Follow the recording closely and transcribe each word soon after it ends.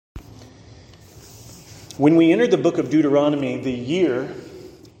When we enter the book of Deuteronomy, the year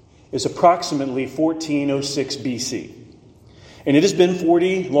is approximately 1406 BC. And it has been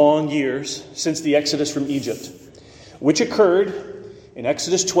 40 long years since the Exodus from Egypt, which occurred in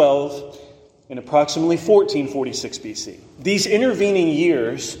Exodus 12 in approximately 1446 BC. These intervening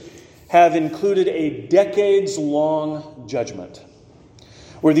years have included a decades-long judgment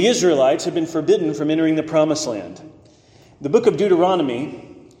where the Israelites have been forbidden from entering the Promised Land. The book of Deuteronomy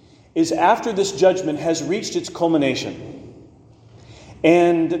is after this judgment has reached its culmination.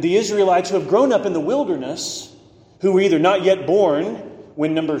 And the Israelites who have grown up in the wilderness, who were either not yet born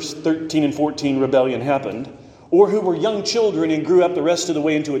when Numbers 13 and 14 rebellion happened, or who were young children and grew up the rest of the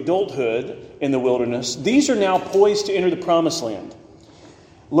way into adulthood in the wilderness, these are now poised to enter the Promised Land.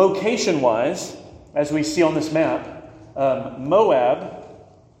 Location-wise, as we see on this map, Moab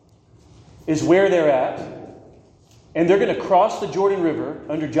is where they're at. And they're going to cross the Jordan River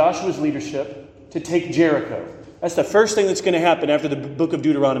under Joshua's leadership to take Jericho. That's the first thing that's going to happen after the book of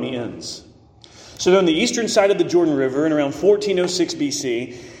Deuteronomy ends. So they're on the eastern side of the Jordan River in around 1406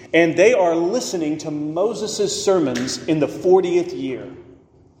 BC, and they are listening to Moses' sermons in the 40th year.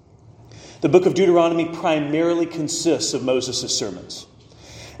 The book of Deuteronomy primarily consists of Moses' sermons.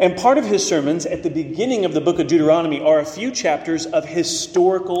 And part of his sermons at the beginning of the book of Deuteronomy are a few chapters of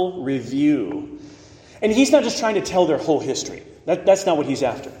historical review. And he's not just trying to tell their whole history. That's not what he's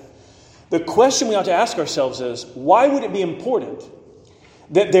after. The question we ought to ask ourselves is, why would it be important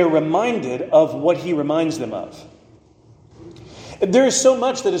that they're reminded of what he reminds them of? There is so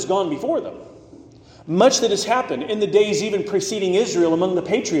much that has gone before them. Much that has happened in the days even preceding Israel among the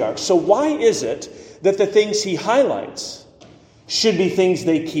patriarchs. So why is it that the things he highlights should be things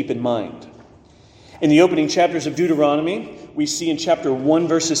they keep in mind? In the opening chapters of Deuteronomy, we see in chapter 1,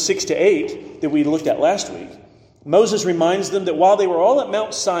 verses 6 to 8, that we looked at last week, Moses reminds them that while they were all at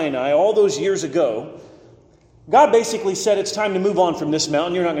Mount Sinai all those years ago, God basically said it's time to move on from this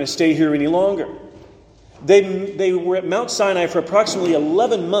mountain. You're not going to stay here any longer. They were at Mount Sinai for approximately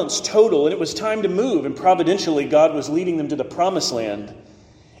 11 months total, and it was time to move. And providentially, God was leading them to the Promised Land.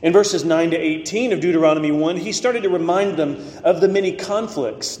 In verses 9 to 18 of Deuteronomy 1, he started to remind them of the many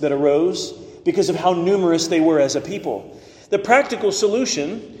conflicts that arose because of how numerous they were as a people. The practical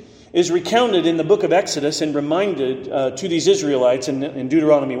solution is recounted in the book of Exodus and reminded to these Israelites in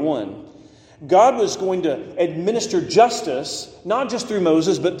Deuteronomy 1. God was going to administer justice, not just through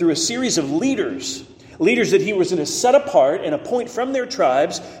Moses, but through a series of leaders that he was going to set apart and appoint from their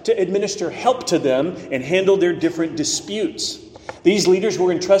tribes to administer help to them and handle their different disputes. These leaders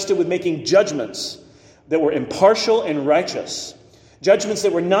were entrusted with making judgments that were impartial and righteous. Judgments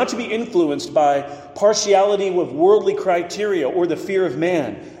that were not to be influenced by partiality with worldly criteria or the fear of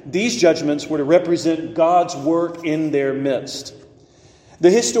man. These judgments were to represent God's work in their midst. The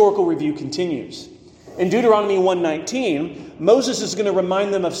historical review continues. In Deuteronomy 1:19, Moses is going to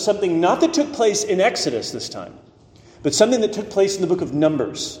remind them of something not that took place in Exodus this time, but something that took place in the book of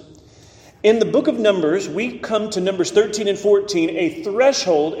Numbers. In the book of Numbers, we come to Numbers 13 and 14, a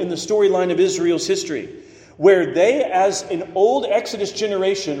threshold in the storyline of Israel's history, where they, as an old Exodus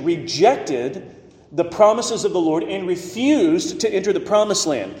generation, rejected the promises of the Lord and refused to enter the Promised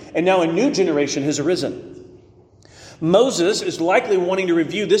Land. And now a new generation has arisen. Moses is likely wanting to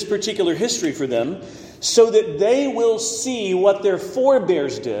review this particular history for them so that they will see what their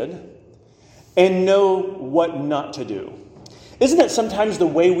forebears did and know what not to do. Isn't that sometimes the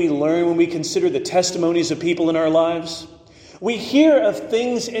way we learn when we consider the testimonies of people in our lives? We hear of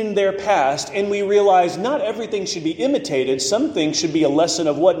things in their past and we realize not everything should be imitated. Some things should be a lesson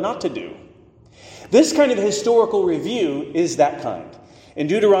of what not to do. This kind of historical review is that kind. In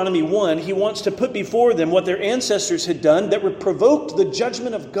Deuteronomy 1, he wants to put before them what their ancestors had done that provoked the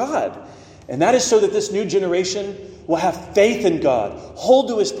judgment of God. And that is so that this new generation will have faith in God, hold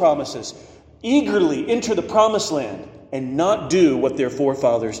to his promises, eagerly enter the Promised Land, and not do what their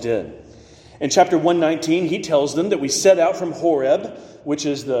forefathers did. In chapter 119, he tells them that we set out from Horeb, which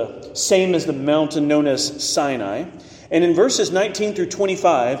is the same as the mountain known as Sinai. And in verses 19 through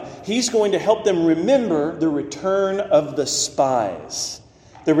 25, he's going to help them remember the return of the spies.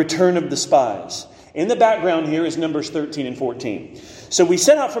 The return of the spies. In the background here is Numbers 13 and 14. So we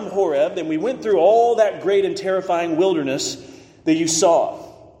set out from Horeb, and we went through all that great and terrifying wilderness that you saw,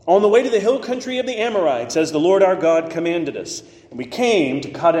 on the way to the hill country of the Amorites, as the Lord our God commanded us. And we came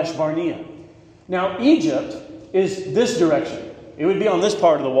to Kadesh Barnea. Now, Egypt is this direction. It would be on this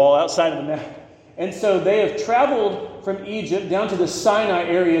part of the wall outside of the map. And so they have traveled from Egypt down to the Sinai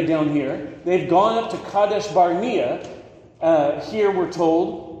area down here. They've gone up to Kadesh Barnea. Here we're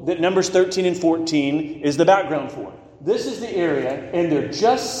told that Numbers 13 and 14 is the background for it. This is the area, and they're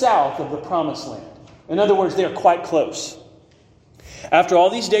just south of the Promised Land. In other words, they are quite close. After all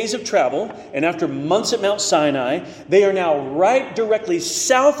these days of travel, and after months at Mount Sinai, they are now right directly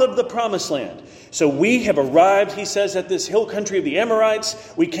south of the Promised Land. So we have arrived, he says, at this hill country of the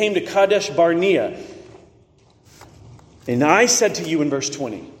Amorites. We came to Kadesh Barnea. And I said to you in verse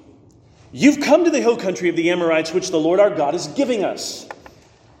 20, you've come to the hill country of the Amorites, which the Lord our God is giving us.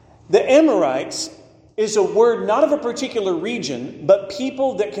 The Amorites is a word not of a particular region, but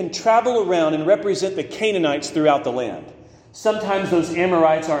people that can travel around and represent the Canaanites throughout the land. Sometimes those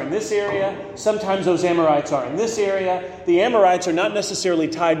Amorites are in this area. Sometimes those Amorites are in this area. The Amorites are not necessarily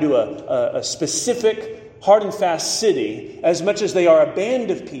tied to a specific hard and fast city as much as they are a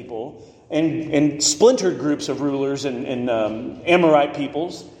band of people and splintered groups of rulers and Amorite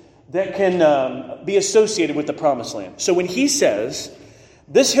peoples that can be associated with the Promised Land. So when he says,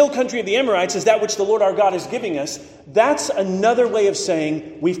 this hill country of the Amorites is that which the Lord our God is giving us, that's another way of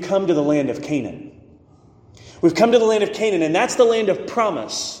saying we've come to the land of Canaan. We've come to the land of Canaan, and that's the land of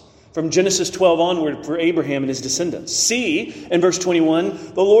promise from Genesis 12 onward for Abraham and his descendants. See, in verse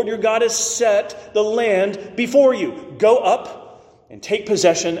 21, the Lord your God has set the land before you. Go up and take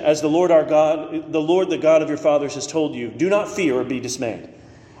possession as the Lord our God, the Lord the God of your fathers has told you. Do not fear or be dismayed.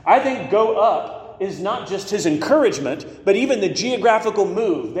 I think go up is not just his encouragement, but even the geographical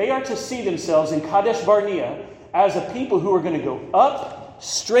move. They are to see themselves in Kadesh Barnea as a people who are going to go up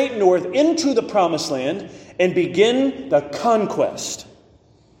straight north into the Promised Land and begin the conquest.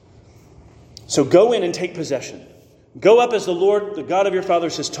 So go in and take possession. Go up as the Lord, the God of your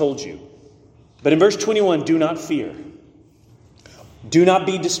fathers, has told you. But in verse 21, do not fear. Do not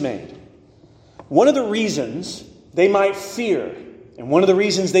be dismayed. One of the reasons they might fear, and one of the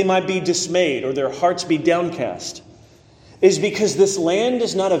reasons they might be dismayed or their hearts be downcast, is because this land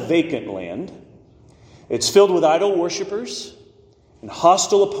is not a vacant land. It's filled with idol worshipers and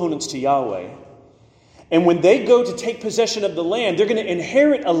hostile opponents to Yahweh. And when they go to take possession of the land, they're going to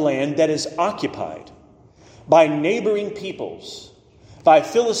inherit a land that is occupied by neighboring peoples, by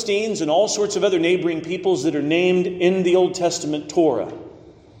Philistines and all sorts of other neighboring peoples that are named in the Old Testament Torah.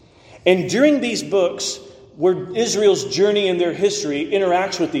 And during these books, where Israel's journey and their history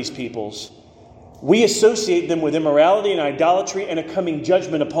interacts with these peoples, we associate them with immorality and idolatry and a coming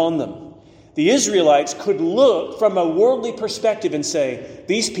judgment upon them. The Israelites could look from a worldly perspective and say,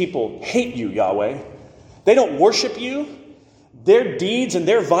 these people hate you, Yahweh. They don't worship you. Their deeds and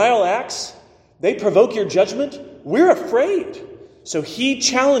their vile acts, they provoke your judgment. We're afraid. So he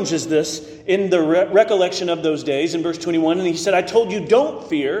challenges this in the recollection of those days in verse 21. And he said, I told you, don't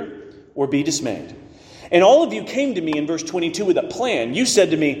fear or be dismayed. And all of you came to me in verse 22 with a plan. You said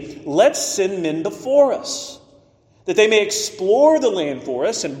to me, let's send men before us, that they may explore the land for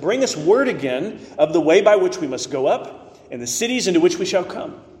us and bring us word again of the way by which we must go up and the cities into which we shall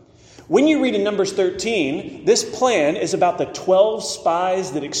come. When you read in Numbers 13, this plan is about the 12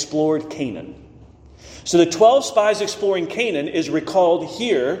 spies that explored Canaan. So the 12 spies exploring Canaan is recalled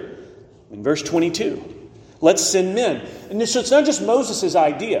here in verse 22. Let's send men. And so it's not just Moses'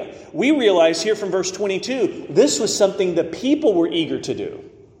 idea. We realize here from verse 22, this was something the people were eager to do.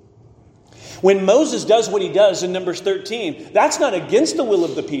 When Moses does what he does in Numbers 13, that's not against the will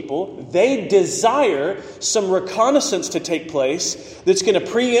of the people. They desire some reconnaissance to take place that's going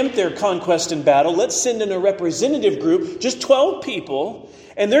to preempt their conquest and battle. Let's send in a representative group, just 12 people,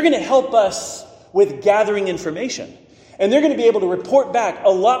 and they're going to help us with gathering information. And they're going to be able to report back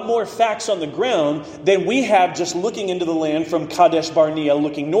a lot more facts on the ground than we have just looking into the land from Kadesh Barnea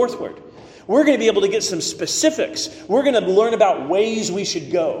looking northward. We're going to be able to get some specifics. We're going to learn about ways we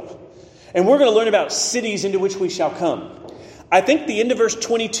should go. And we're going to learn about cities into which we shall come. I think the end of verse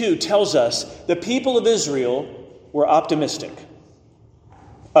 22 tells us the people of Israel were optimistic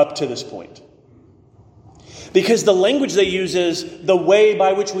up to this point. Because the language they use is the way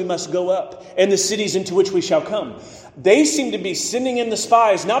by which we must go up and the cities into which we shall come. They seem to be sending in the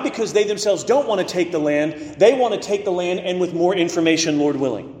spies, not because they themselves don't want to take the land. They want to take the land and with more information, Lord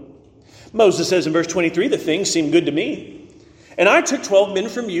willing. Moses says in verse 23, the things seem good to me. And I took 12 men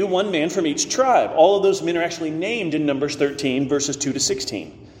from you, one man from each tribe. All of those men are actually named in Numbers 13, verses 2 to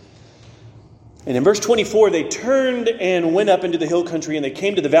 16. And in verse 24, they turned and went up into the hill country, and they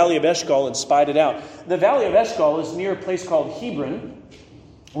came to the valley of Eshcol and spied it out. The valley of Eshcol is near a place called Hebron,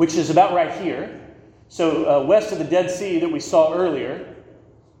 which is about right here. So west of the Dead Sea that we saw earlier.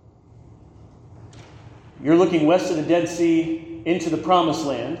 You're looking west of the Dead Sea into the Promised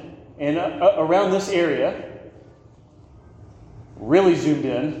Land. And around this area, really zoomed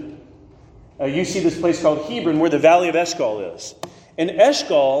in, you see this place called Hebron where the valley of Eshcol is. And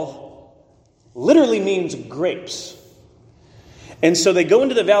Eshcol literally means grapes. And so they go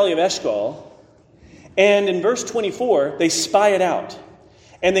into the valley of Eshcol, And in verse 24, they spy it out.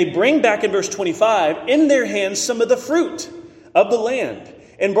 And they bring back in verse 25 in their hands some of the fruit of the land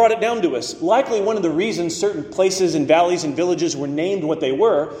and brought it down to us. Likely one of the reasons certain places and valleys and villages were named what they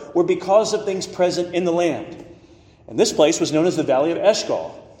were because of things present in the land. And this place was known as the Valley of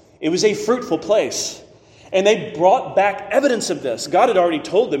Eshcol. It was a fruitful place. And they brought back evidence of this. God had already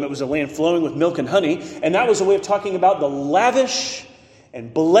told them it was a land flowing with milk and honey. And that was a way of talking about the lavish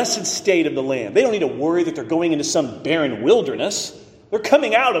and blessed state of the land. They don't need to worry that they're going into some barren wilderness. They're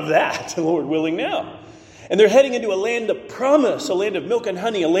coming out of that, Lord willing, now. And they're heading into a land of promise, a land of milk and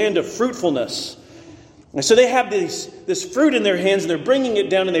honey, a land of fruitfulness. And so they have this fruit in their hands, and they're bringing it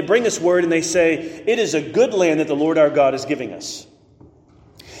down, and they bring us word, and they say, it is a good land that the Lord our God is giving us.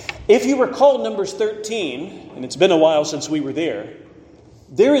 If you recall Numbers 13, and it's been a while since we were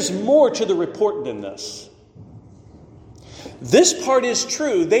there is more to the report than this. This part is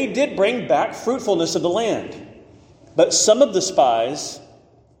true. They did bring back fruitfulness of the land. But some of the spies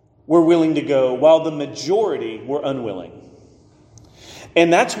were willing to go, while the majority were unwilling.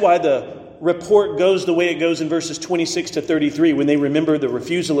 And that's why the report goes the way it goes in verses 26 to 33 when they remember the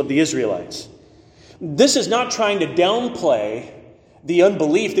refusal of the Israelites. This is not trying to downplay the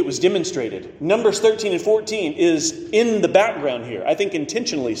unbelief that was demonstrated. Numbers 13 and 14 is in the background here, I think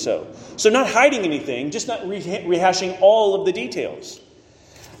intentionally so. So not hiding anything, just not rehashing all of the details.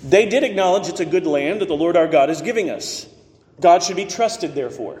 They did acknowledge it's a good land that the Lord our God is giving us. God should be trusted,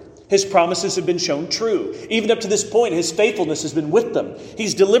 therefore. His promises have been shown true. Even up to this point, His faithfulness has been with them.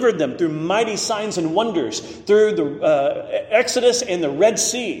 He's delivered them through mighty signs and wonders, through the Exodus and the Red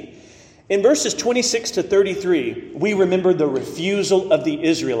Sea. In verses 26 to 33, we remember the refusal of the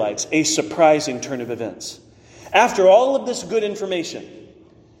Israelites, a surprising turn of events. After all of this good information,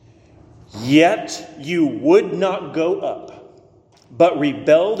 yet you would not go up, but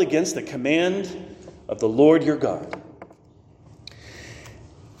rebelled against the command of the Lord your God.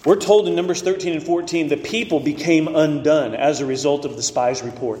 We're told in Numbers 13 and 14, the people became undone as a result of the spies'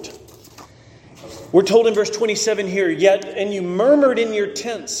 report. We're told in verse 27 here, and you murmured in your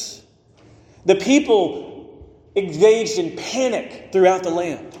tents. The people engaged in panic throughout the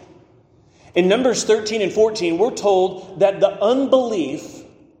land. In Numbers 13 and 14, we're told that the unbelief,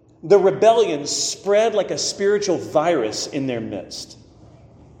 the rebellion spread like a spiritual virus in their midst.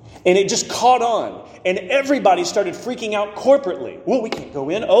 And it just caught on. And everybody started freaking out corporately. Well, we can't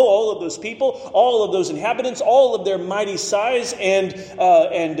go in. Oh, all of those people, all of those inhabitants, all of their mighty size and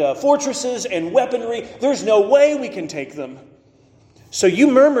fortresses and weaponry. There's no way we can take them. So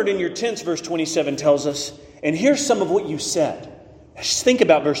you murmured in your tents, verse 27 tells us. And here's some of what you said. Just think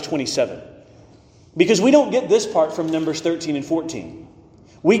about verse 27. Because we don't get this part from Numbers 13 and 14.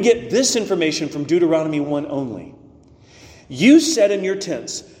 We get this information from Deuteronomy 1 only. You said in your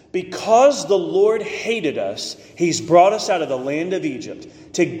tents, because the Lord hated us, He's brought us out of the land of Egypt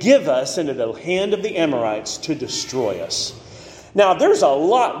to give us into the hand of the Amorites to destroy us. Now, there's a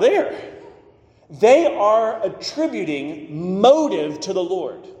lot there. They are attributing motive to the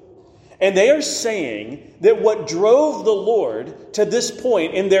Lord. And they are saying that what drove the Lord to this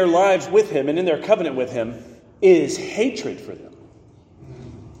point in their lives with Him and in their covenant with Him is hatred for them.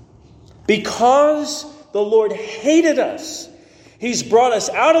 Because the Lord hated us, He's brought us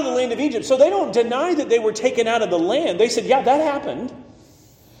out of the land of Egypt. So they don't deny that they were taken out of the land. They said, yeah, that happened.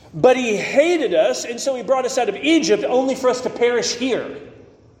 But He hated us, and so He brought us out of Egypt only for us to perish here.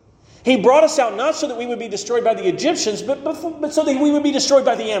 He brought us out not so that we would be destroyed by the Egyptians, but so that we would be destroyed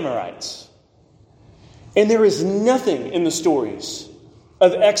by the Amorites. And there is nothing in the stories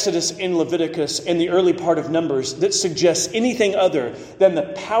of Exodus and Leviticus and the early part of Numbers that suggests anything other than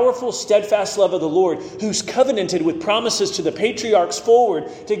the powerful, steadfast love of the Lord, who's covenanted with promises to the patriarchs forward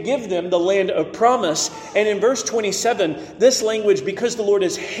to give them the land of promise. And in verse 27, this language, because the Lord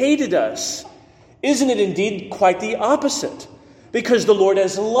has hated us, isn't it indeed quite the opposite? Because the Lord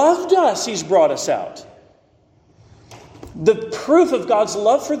has loved us, He's brought us out. The proof of God's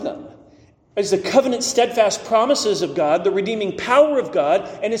love for them is the covenant steadfast promises of God, the redeeming power of God,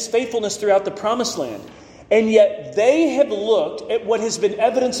 and His faithfulness throughout the promised land. And yet they have looked at what has been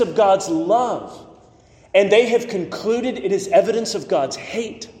evidence of God's love, and they have concluded it is evidence of God's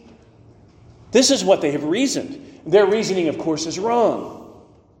hate. This is what they have reasoned. Their reasoning, of course, is wrong.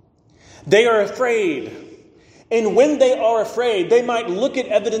 They are afraid. And when they are afraid, they might look at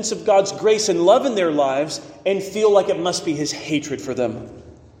evidence of God's grace and love in their lives and feel like it must be His hatred for them.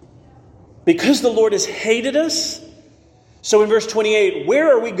 Because the Lord has hated us. So in verse 28,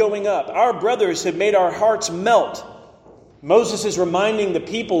 where are we going up? Our brothers have made our hearts melt. Moses is reminding the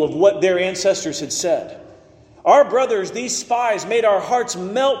people of what their ancestors had said. Our brothers, these spies, made our hearts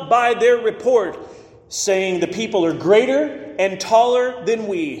melt by their report. saying the people are greater and taller than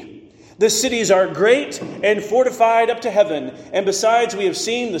we. The cities are great and fortified up to heaven, and besides we have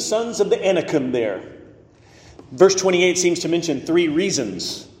seen the sons of the Anakim there. Verse 28 seems to mention 3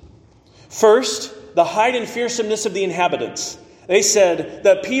 reasons. First, the height and fearsomeness of the inhabitants. They said,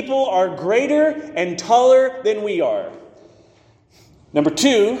 the people are greater and taller than we are. Number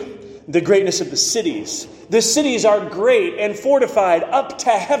 2, the greatness of the cities. The cities are great and fortified up to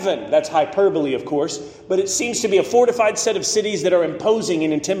heaven. That's hyperbole, of course, but it seems to be a fortified set of cities that are imposing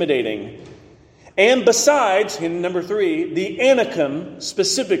and intimidating. And besides, in number 3, the Anakim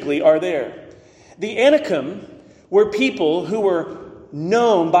specifically are there. The Anakim were people who were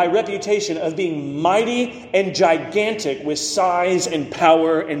known by reputation of being mighty and gigantic with size and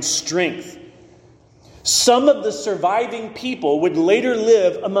power and strength. Some of the surviving people would later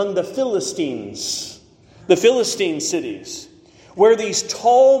live among the Philistines, the Philistine cities, where these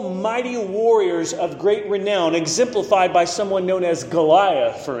tall, mighty warriors of great renown, exemplified by someone known as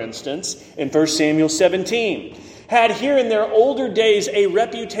Goliath, for instance, in 1 Samuel 17, had here in their older days a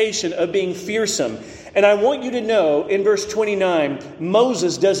reputation of being fearsome. And I want you to know, in verse 29,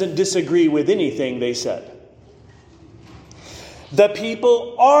 Moses doesn't disagree with anything they said. The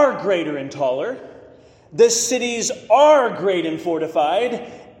people are greater and taller. The cities are great and fortified.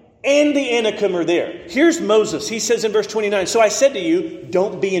 And the Anakim are there. Here's Moses. He says in verse 29, so I said to you,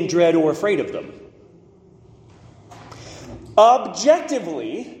 don't be in dread or afraid of them.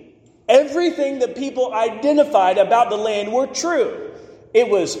 Objectively, everything that people identified about the land were true. It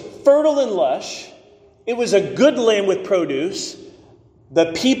was fertile and lush. It was a good land with produce.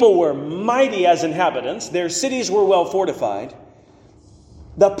 The people were mighty as inhabitants. Their cities were well fortified.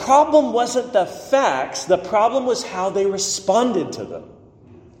 The problem wasn't the facts. The problem was how they responded to them.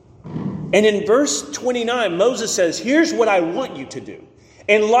 And in verse 29, Moses says, here's what I want you to do.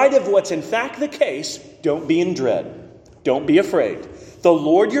 In light of what's in fact the case, don't be in dread. Don't be afraid. The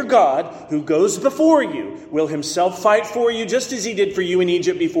Lord your God, who goes before you, will himself fight for you just as he did for you in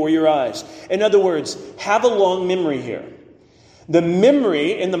Egypt before your eyes. In other words, have a long memory here. The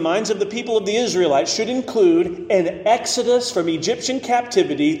memory in the minds of the people of the Israelites should include an exodus from Egyptian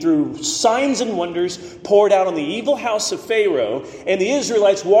captivity through signs and wonders poured out on the evil house of Pharaoh, and the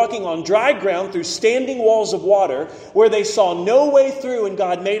Israelites walking on dry ground through standing walls of water where they saw no way through, and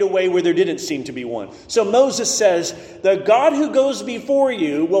God made a way where there didn't seem to be one. So Moses says, the God who goes before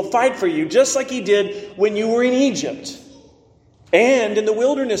you will fight for you just like he did when you were in Egypt. And in the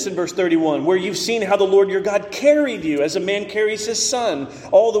wilderness in verse 31, where you've seen how the Lord your God carried you as a man carries his son,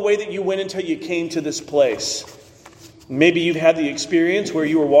 all the way that you went until you came to this place. Maybe you've had the experience where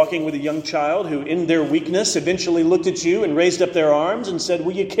you were walking with a young child who in their weakness eventually looked at you and raised up their arms and said,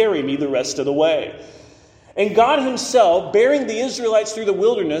 will you carry me the rest of the way? And God himself, bearing the Israelites through the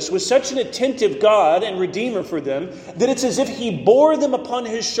wilderness, was such an attentive God and Redeemer for them that it's as if he bore them upon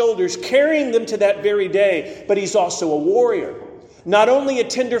his shoulders, carrying them to that very day. But he's also a warrior. Not only a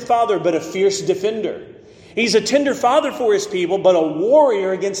tender father, but a fierce defender. He's a tender father for his people, but a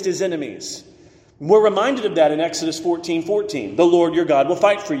warrior against his enemies. We're reminded of that in Exodus 14:14. The Lord your God will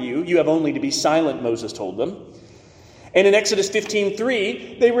fight for you. You have only to be silent, Moses told them. And in Exodus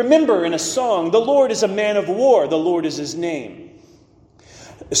 15:3, they remember in a song, the Lord is a man of war. The Lord is his name.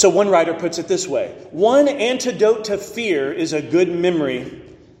 So one writer puts it this way. One antidote to fear is a good memory,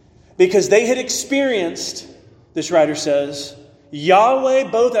 because they had experienced, this writer says,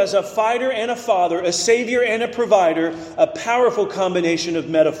 Yahweh both as a fighter and a father, a savior and a provider, a powerful combination of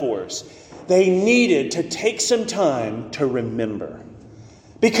metaphors. They needed to take some time to remember,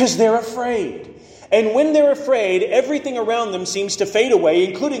 because they're afraid. And when they're afraid, everything around them seems to fade away,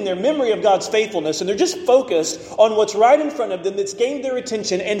 including their memory of God's faithfulness. And they're just focused on what's right in front of them that's gained their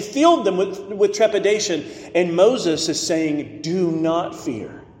attention and filled them with trepidation. And Moses is saying, do not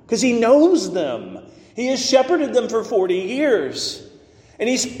fear, because he knows them. He has shepherded them for 40 years. And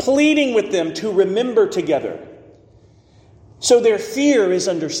he's pleading with them to remember together. So their fear is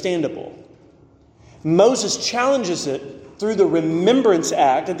understandable. Moses challenges it through the remembrance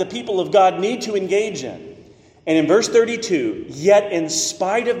act that the people of God need to engage in. And in verse 32, yet in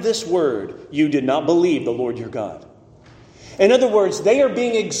spite of this word, you did not believe the Lord your God. In other words, they are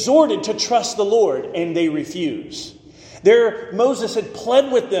being exhorted to trust the Lord, and they refuse. Moses had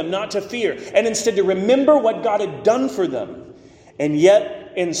pled with them not to fear, and instead to remember what God had done for them. And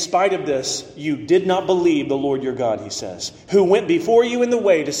yet, in spite of this, you did not believe the Lord your God, he says, who went before you in the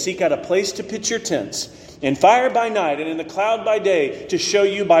way to seek out a place to pitch your tents, in fire by night and in the cloud by day, to show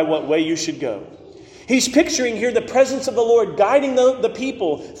you by what way you should go. He's picturing here the presence of the Lord guiding the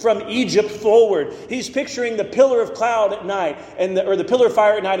people from Egypt forward. He's picturing the pillar of cloud at night, or the pillar of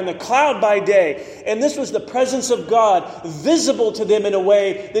fire at night and the cloud by day. And this was the presence of God visible to them in a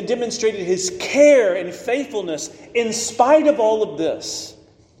way that demonstrated His care and faithfulness in spite of all of this.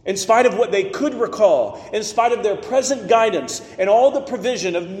 In spite of what they could recall, in spite of their present guidance and all the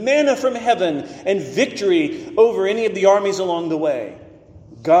provision of manna from heaven and victory over any of the armies along the way.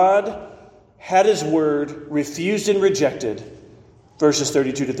 God had His word, refused and rejected. Verses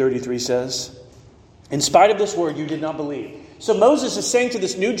 32 to 33 says, in spite of this word, you did not believe. So Moses is saying to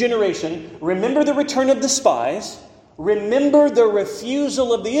this new generation, remember the return of the spies, remember the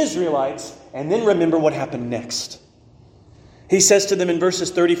refusal of the Israelites, and then remember what happened next. He says to them in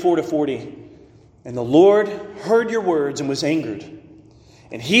verses 34 to 40, and the Lord heard your words and was angered.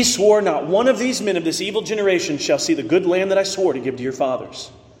 And He swore, not one of these men of this evil generation shall see the good land that I swore to give to your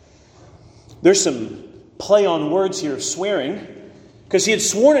fathers. There's some play on words here of swearing, because He had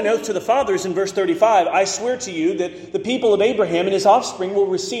sworn an oath to the fathers in verse 35, I swear to you that the people of Abraham and his offspring will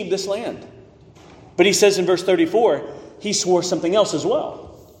receive this land. But He says in verse 34, He swore something else as well.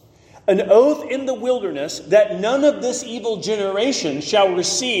 An oath in the wilderness that none of this evil generation shall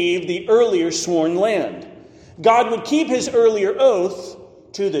receive the earlier sworn land. God would keep His earlier oath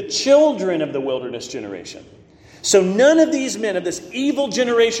to the children of the wilderness generation. So none of these men of this evil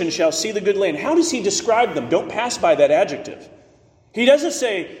generation shall see the good land. How does He describe them? Don't pass by that adjective. He doesn't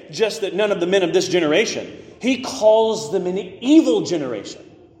say just that none of the men of this generation. He calls them an evil generation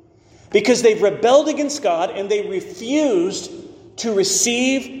because they've rebelled against God and they refused to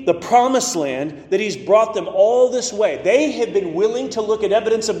receive the promised land that He's brought them all this way. They have been willing to look at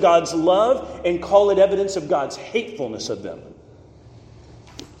evidence of God's love and call it evidence of God's hatefulness of them.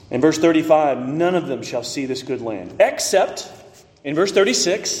 In verse 35, none of them shall see this good land, except, in verse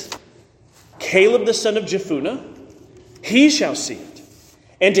 36, Caleb the son of Jephunneh, he shall see it.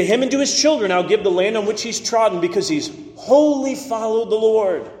 And to him and to his children I'll give the land on which he's trodden, because he's wholly followed the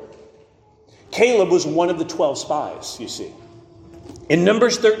Lord. Caleb was one of the 12 spies, you see. In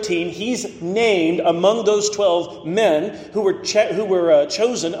Numbers 13, he's named among those 12 men who were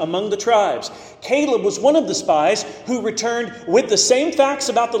chosen among the tribes. Caleb was one of the spies who returned with the same facts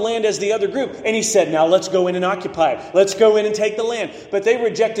about the land as the other group. And he said, now let's go in and occupy it. Let's go in and take the land. But they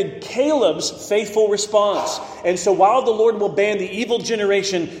rejected Caleb's faithful response. And so while the Lord will ban the evil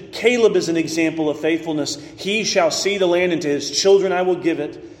generation, Caleb is an example of faithfulness. He shall see the land, and to his children I will give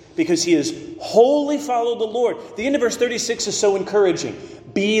it, because he has wholly followed the Lord. The end of verse 36 is so encouraging.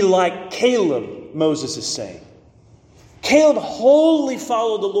 Be like Caleb, Moses is saying. Caleb wholly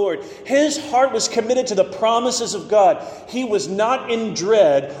followed the Lord. His heart was committed to the promises of God. He was not in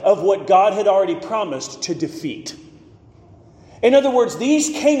dread of what God had already promised to defeat. In other words, these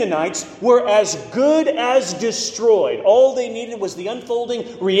Canaanites were as good as destroyed. All they needed was the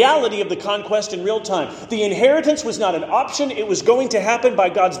unfolding reality of the conquest in real time. The inheritance was not an option. It was going to happen by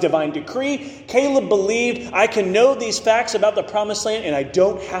God's divine decree. Caleb believed, I can know these facts about the promised land, and I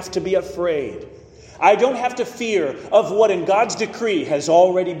don't have to be afraid. I don't have to fear of what in God's decree has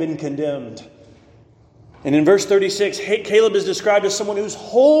already been condemned. And in verse 36, Caleb is described as someone who's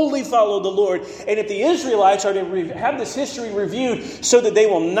wholly followed the Lord. And if the Israelites are to have this history reviewed so that they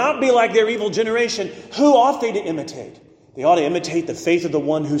will not be like their evil generation, who ought they to imitate? They ought to imitate the faith of the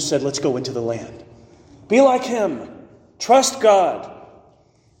one who said, let's go into the land. Be like him. Trust God.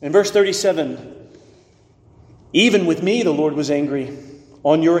 In verse 37, even with me the Lord was angry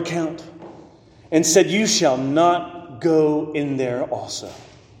on your account and said, you shall not go in there also.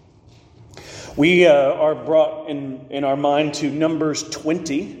 We are brought in our mind to Numbers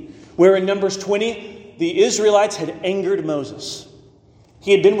 20, where in Numbers 20, the Israelites had angered Moses.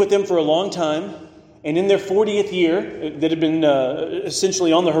 He had been with them for a long time, and in their 40th year, that had been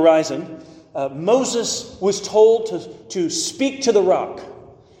essentially on the horizon, Moses was told to speak to the rock,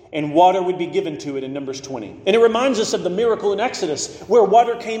 and water would be given to it in Numbers 20. And it reminds us of the miracle in Exodus, where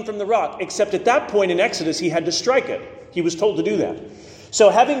water came from the rock, except at that point in Exodus, he had to strike it. He was told to do that. So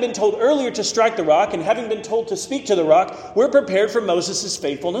having been told earlier to strike the rock and having been told to speak to the rock, we're prepared for Moses'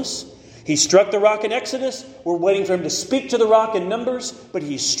 faithfulness. He struck the rock in Exodus. We're waiting for him to speak to the rock in Numbers. But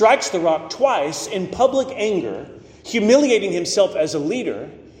he strikes the rock twice in public anger, humiliating himself as a leader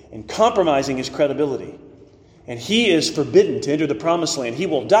and compromising his credibility. And he is forbidden to enter the promised land. He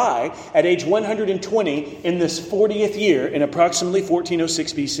will die at age 120 in this 40th year in approximately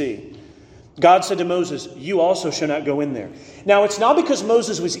 1406 BC. God said to Moses, you also shall not go in there. Now, it's not because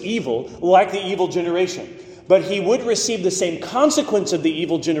Moses was evil like the evil generation, but he would receive the same consequence of the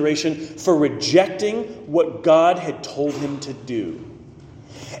evil generation for rejecting what God had told him to do.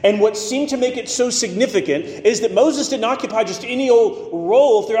 And what seemed to make it so significant is that Moses didn't occupy just any old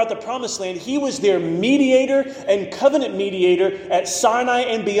role throughout the Promised Land. He was their mediator and covenant mediator at Sinai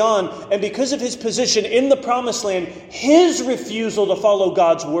and beyond. And because of his position in the Promised Land, his refusal to follow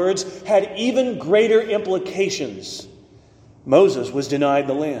God's words had even greater implications. Moses was denied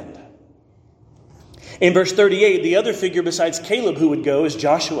the land. In verse 38, the other figure besides Caleb who would go is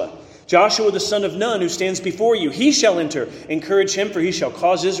Joshua. Joshua the son of Nun, who stands before you, he shall enter. Encourage him, for he shall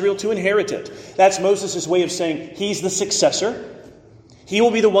cause Israel to inherit it. That's Moses' way of saying he's the successor. He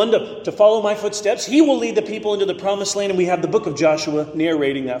will be the one to follow my footsteps. He will lead the people into the Promised Land, and we have the book of Joshua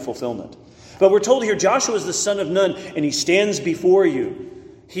narrating that fulfillment. But we're told here Joshua is the son of Nun, and he stands before you.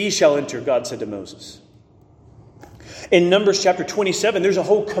 He shall enter, God said to Moses. In Numbers chapter 27, there's a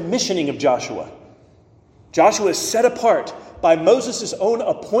whole commissioning of Joshua. Joshua is set apart by Moses' own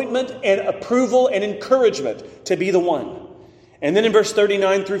appointment and approval and encouragement to be the one. And then in verse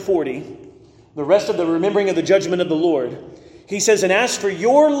 39 through 40, the rest of the remembering of the judgment of the Lord, he says, and as for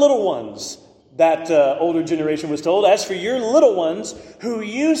your little ones, that older generation was told, as for your little ones who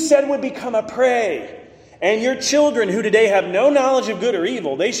you said would become a prey, and your children who today have no knowledge of good or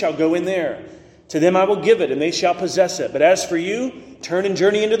evil, they shall go in there. To them I will give it, and they shall possess it. But as for you, turn and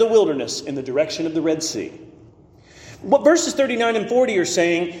journey into the wilderness in the direction of the Red Sea. What verses 39 and 40 are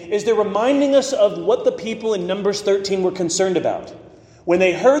saying is they're reminding us of what the people in Numbers 13 were concerned about. When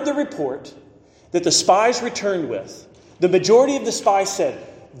they heard the report that the spies returned with, the majority of the spies said,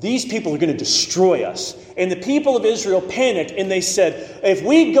 these people are going to destroy us. And the people of Israel panicked and they said, if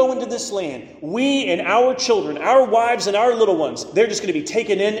we go into this land, we and our children, our wives and our little ones, they're just going to be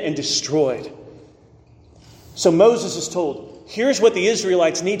taken in and destroyed. So Moses is told, here's what the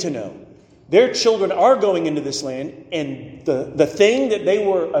Israelites need to know. Their children are going into this land, and the thing that they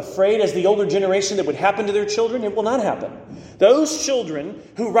were afraid as the older generation that would happen to their children, it will not happen. Those children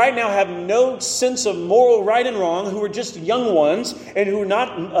who right now have no sense of moral right and wrong, who are just young ones, and who are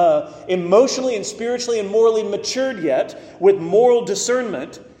not emotionally and spiritually and morally matured yet with moral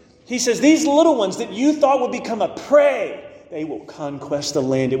discernment, he says, these little ones that you thought would become a prey, they will conquest the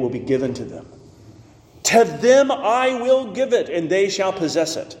land, it will be given to them. To them I will give it, and they shall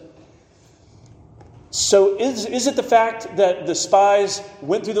possess it. So is it the fact that the spies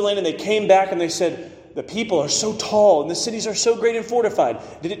went through the land and they came back and they said, the people are so tall and the cities are so great and fortified?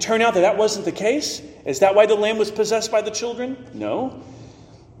 Did it turn out that wasn't the case? Is that why the land was possessed by the children? No.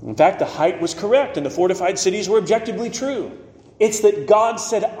 In fact, the height was correct and the fortified cities were objectively true. It's that God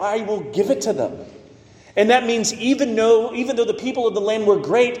said, I will give it to them. And that means even though the people of the land were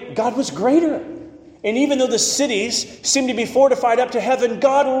great, God was greater. And even though the cities seem to be fortified up to heaven,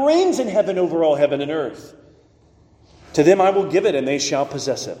 God reigns in heaven over all heaven and earth. To them I will give it, and they shall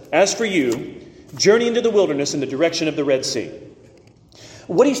possess it. As for you, journey into the wilderness in the direction of the Red Sea.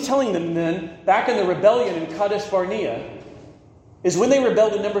 What he's telling them then, back in the rebellion in Kadesh Barnea, is when they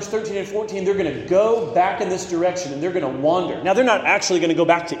rebelled in Numbers 13 and 14, they're going to go back in this direction and they're going to wander. Now, they're not actually going to go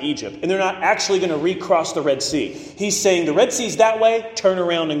back to Egypt, and they're not actually going to recross the Red Sea. He's saying the Red Sea's that way, turn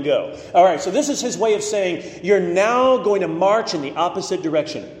around and go. All right, so this is his way of saying you're now going to march in the opposite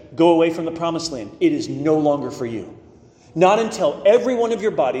direction. Go away from the Promised Land. It is no longer for you. Not until every one of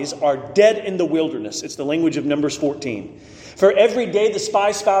your bodies are dead in the wilderness. It's the language of Numbers 14. For every day the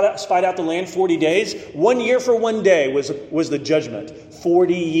spies spied out the land, 40 days. 1 year for 1 day was the judgment.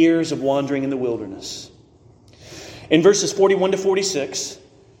 40 years of wandering in the wilderness. In verses 41 to 46,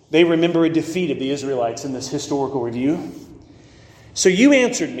 they remember a defeat of the Israelites in this historical review. So you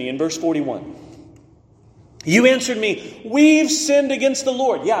answered me in verse 41. You answered me, we've sinned against the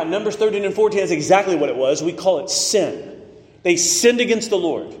Lord. Yeah, Numbers 13 and 14 is exactly what it was. We call it sin. They sinned against the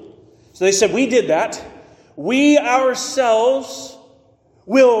Lord. So they said, we did that. We ourselves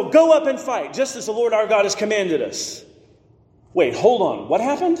will go up and fight, just as the Lord our God has commanded us. Wait, hold on. What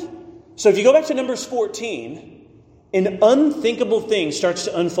happened? So if you go back to Numbers 14, an unthinkable thing starts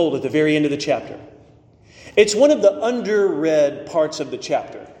to unfold at the very end of the chapter. It's one of the underread parts of the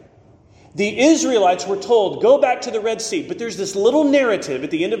chapter. The Israelites were told, go back to the Red Sea. But there's this little narrative at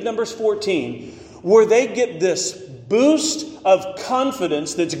the end of Numbers 14 where they get this boost of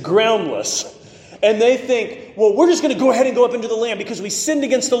confidence that's groundless. And they think, well, we're just going to go ahead and go up into the land because we sinned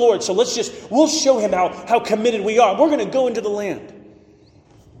against the Lord. So we'll show him how committed we are. We're going to go into the land.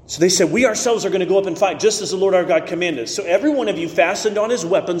 So they said, we ourselves are going to go up and fight just as the Lord our God commanded us. So every one of you fastened on his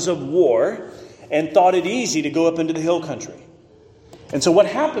weapons of war and thought it easy to go up into the hill country. And so what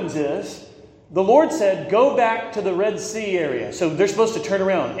happens is, the Lord said, go back to the Red Sea area. So they're supposed to turn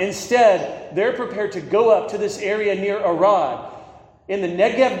around. Instead, they're prepared to go up to this area near Arad in the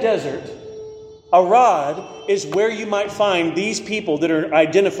Negev desert Arad is where you might find these people that are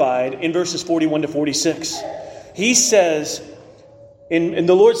identified in verses 41 to 46. He says, and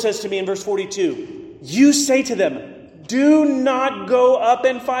the Lord says to me in verse 42, you say to them, do not go up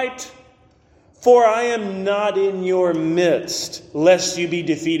and fight, for I am not in your midst, lest you be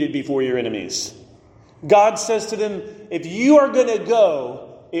defeated before your enemies. God says to them, if you are going to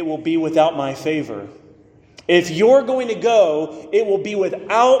go, it will be without my favor. If you're going to go, it will be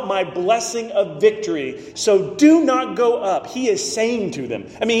without my blessing of victory. So do not go up. He is saying to them.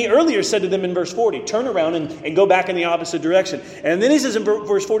 I mean, he earlier said to them in verse 40, turn around and go back in the opposite direction. And then he says in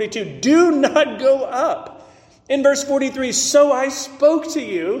verse 42, do not go up. In verse 43, so I spoke to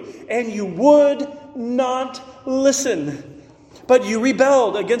you, and you would not listen. But you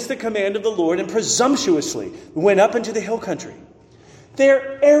rebelled against the command of the Lord and presumptuously went up into the hill country.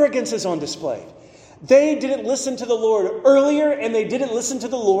 Their arrogance is on display. They didn't listen to the Lord earlier, and they didn't listen to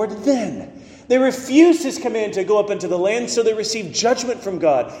the Lord then. They refused his command to go up into the land, so they received judgment from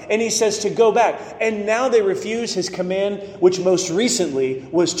God. And he says to go back. And now they refuse his command, which most recently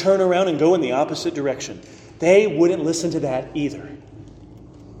was turn around and go in the opposite direction. They wouldn't listen to that either.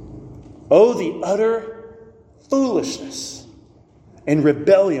 Oh, the utter foolishness and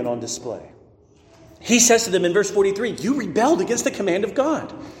rebellion on display. He says to them in verse 43, you rebelled against the command of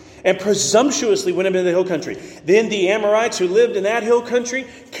God and presumptuously went up into the hill country. Then the Amorites who lived in that hill country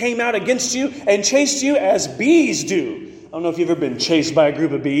came out against you and chased you as bees do. I don't know if you've ever been chased by a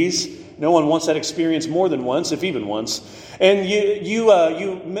group of bees. No one wants that experience more than once, if even once. And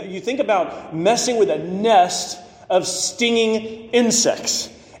you think about messing with a nest of stinging insects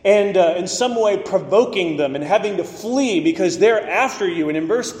and in some way provoking them and having to flee because they're after you. And in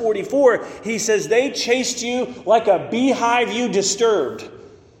verse 44, he says, they chased you like a beehive you disturbed.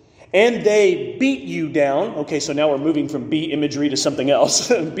 And they beat you down. Okay, so now we're moving from bee imagery to something else.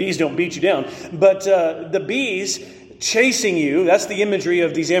 Bees don't beat you down. But the bees chasing you, that's the imagery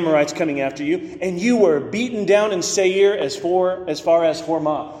of these Amorites coming after you. And you were beaten down in Seir as far as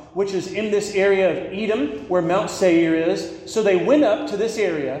Hormah, which is in this area of Edom, where Mount Seir is. So they went up to this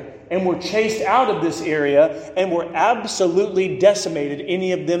area and were chased out of this area and were absolutely decimated,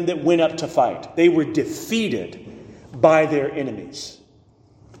 any of them that went up to fight. They were defeated by their enemies.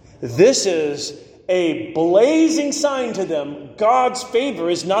 This is a blazing sign to them. God's favor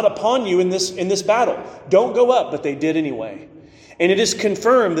is not upon you in this battle. Don't go up, but they did anyway. And it is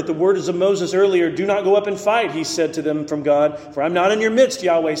confirmed that the words of Moses earlier, do not go up and fight, he said to them from God, for I'm not in your midst,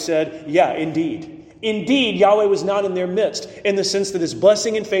 Yahweh said. Yeah, indeed. Indeed, Yahweh was not in their midst, in the sense that his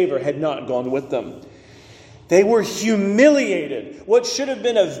blessing and favor had not gone with them. They were humiliated. What should have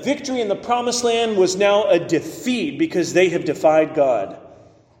been a victory in the promised land was now a defeat because they have defied God.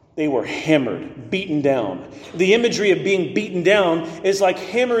 They were hammered, beaten down. The imagery of being beaten down is like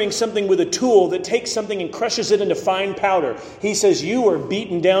hammering something with a tool that takes something and crushes it into fine powder. He says, you were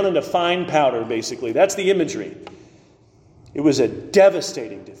beaten down into fine powder, basically. That's the imagery. It was a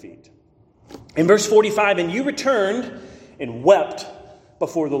devastating defeat. In verse 45, and you returned and wept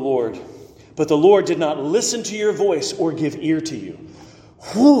before the Lord. But the Lord did not listen to your voice or give ear to you.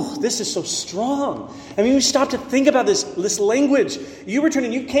 Whew, this is so strong. I mean, we stop to think about this language. You returned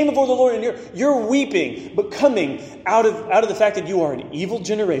and you came before the Lord and you're weeping, but coming out of the fact that you are an evil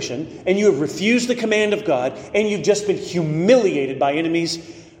generation and you have refused the command of God and you've just been humiliated by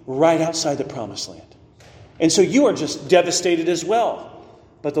enemies right outside the promised land. And so you are just devastated as well.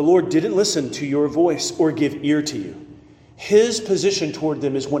 But the Lord didn't listen to your voice or give ear to you. His position toward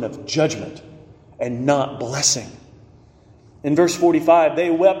them is one of judgment and not blessing. In verse 45,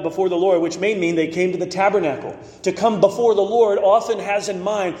 they wept before the Lord, which may mean they came to the tabernacle. To come before the Lord often has in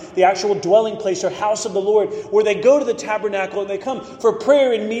mind the actual dwelling place or house of the Lord, where they go to the tabernacle and they come for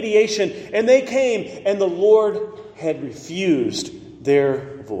prayer and mediation. And they came, and the Lord had refused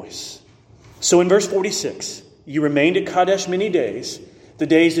their voice. So in verse 46, you remained at Kadesh many days, the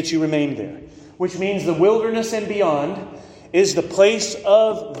days that you remained there, which means the wilderness and beyond is the place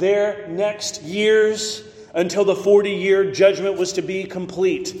of their next years until the 40-year judgment was to be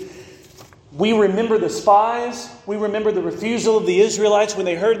complete. We remember the spies. We remember the refusal of the Israelites when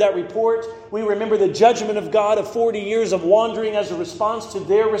they heard that report. We remember the judgment of God of 40 years of wandering as a response to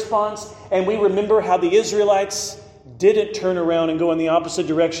their response. And we remember how the Israelites didn't turn around and go in the opposite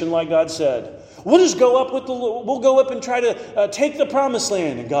direction like God said. We'll just go up with the Lord. We'll go up and try to take the promised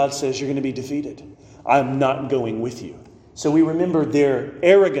land. And God says, you're going to be defeated. I'm not going with you. So we remember their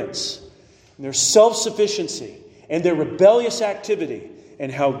arrogance, their self-sufficiency, and their rebellious activity,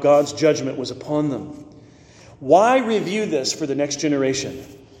 and how God's judgment was upon them. Why review this for the next generation?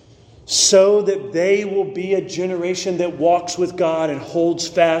 So that they will be a generation that walks with God and holds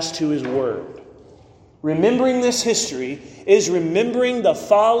fast to His word. Remembering this history is remembering the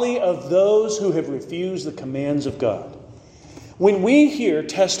folly of those who have refused the commands of God. When we hear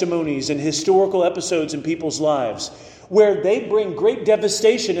testimonies and historical episodes in people's lives where they bring great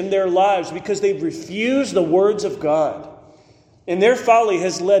devastation in their lives because they've refused the words of God, and their folly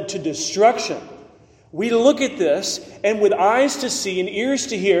has led to destruction, we look at this, and with eyes to see and ears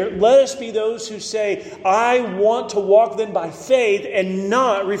to hear, let us be those who say, I want to walk then by faith and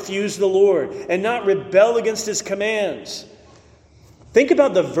not refuse the Lord and not rebel against His commands. Think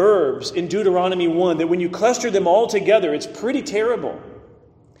about the verbs in Deuteronomy 1, that when you cluster them all together, it's pretty terrible.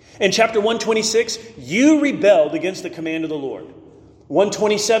 In chapter 126, you rebelled against the command of the Lord.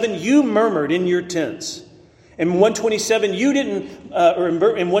 127, you murmured in your tents. In 127, you didn't,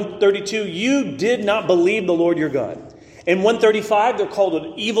 in 132, you did not believe the Lord your God. In 135, they're called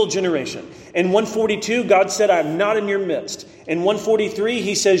an evil generation. In 142, God said, I'm not in your midst. In 143,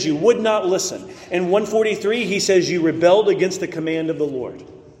 He says you would not listen. In 143, He says you rebelled against the command of the Lord.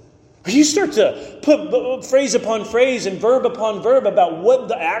 You start to put phrase upon phrase and verb upon verb about what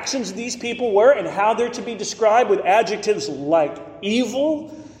the actions of these people were and how they're to be described with adjectives like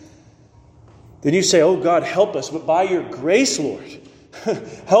evil. Then you say, oh God, help us, but by your grace, Lord,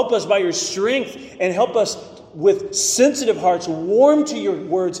 help us by your strength, and help us with sensitive hearts, warm to your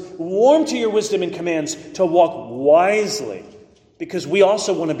words, warm to your wisdom and commands, to walk wisely, because we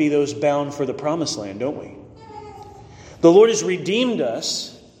also want to be those bound for the promised land, don't we? The Lord has redeemed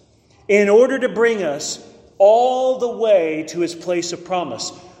us in order to bring us all the way to His place of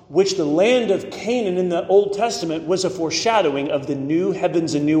promise, which the land of Canaan in the Old Testament was a foreshadowing of the new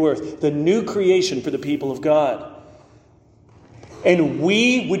heavens and new earth, the new creation for the people of God. And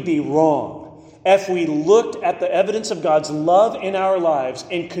we would be wrong if we looked at the evidence of God's love in our lives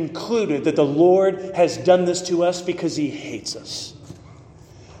and concluded that the Lord has done this to us because He hates us.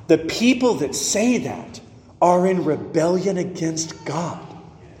 The people that say that are in rebellion against God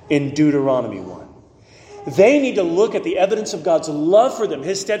in Deuteronomy 1. They need to look at the evidence of God's love for them,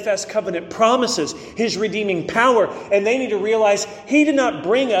 His steadfast covenant promises, His redeeming power, and they need to realize He did not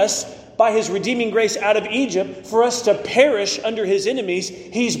bring us by His redeeming grace out of Egypt for us to perish under His enemies.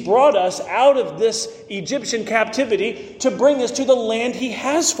 He's brought us out of this Egyptian captivity to bring us to the land He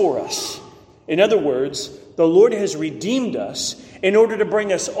has for us. In other words, the Lord has redeemed us in order to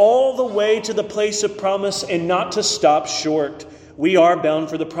bring us all the way to the place of promise and not to stop short. We are bound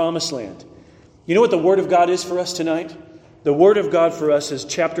for the promised land. You know what the Word of God is for us tonight? The Word of God for us is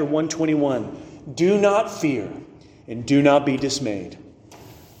chapter 121. Do not fear and do not be dismayed.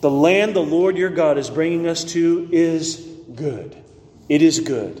 The land the Lord your God is bringing us to is good. It is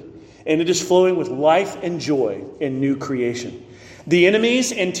good. And it is flowing with life and joy in new creation. The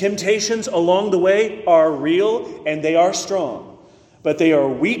enemies and temptations along the way are real and they are strong. But they are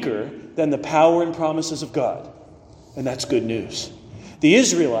weaker than the power and promises of God. And that's good news. The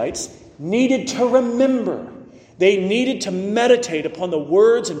Israelites needed to remember. They needed to meditate upon the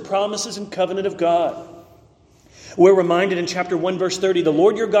words and promises and covenant of God. We're reminded in chapter 1, verse 30, the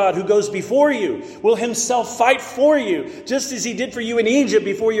Lord your God who goes before you will Himself fight for you, just as He did for you in Egypt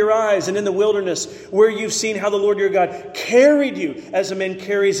before your eyes and in the wilderness, where you've seen how the Lord your God carried you as a man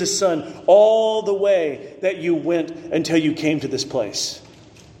carries his son all the way that you went until you came to this place.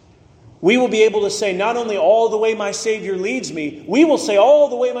 We will be able to say not only all the way my Savior leads me, we will say all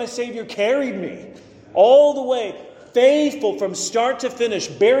the way my Savior carried me. All the way, faithful from start to finish,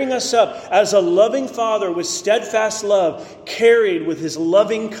 bearing us up as a loving Father with steadfast love, carried with His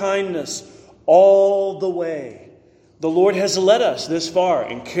loving kindness all the way. The Lord has led us this far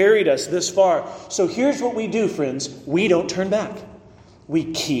and carried us this far. So here's what we do, friends. We don't turn back.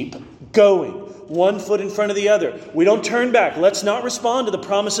 We keep going. One foot in front of the other. We don't turn back. Let's not respond to the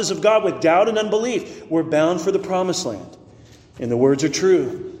promises of God with doubt and unbelief. We're bound for the promised land. And the words are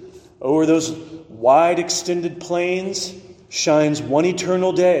true. Over those wide extended plains shines one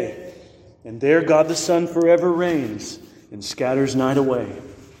eternal day. And there God the Son forever reigns and scatters night away.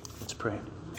 Let's pray.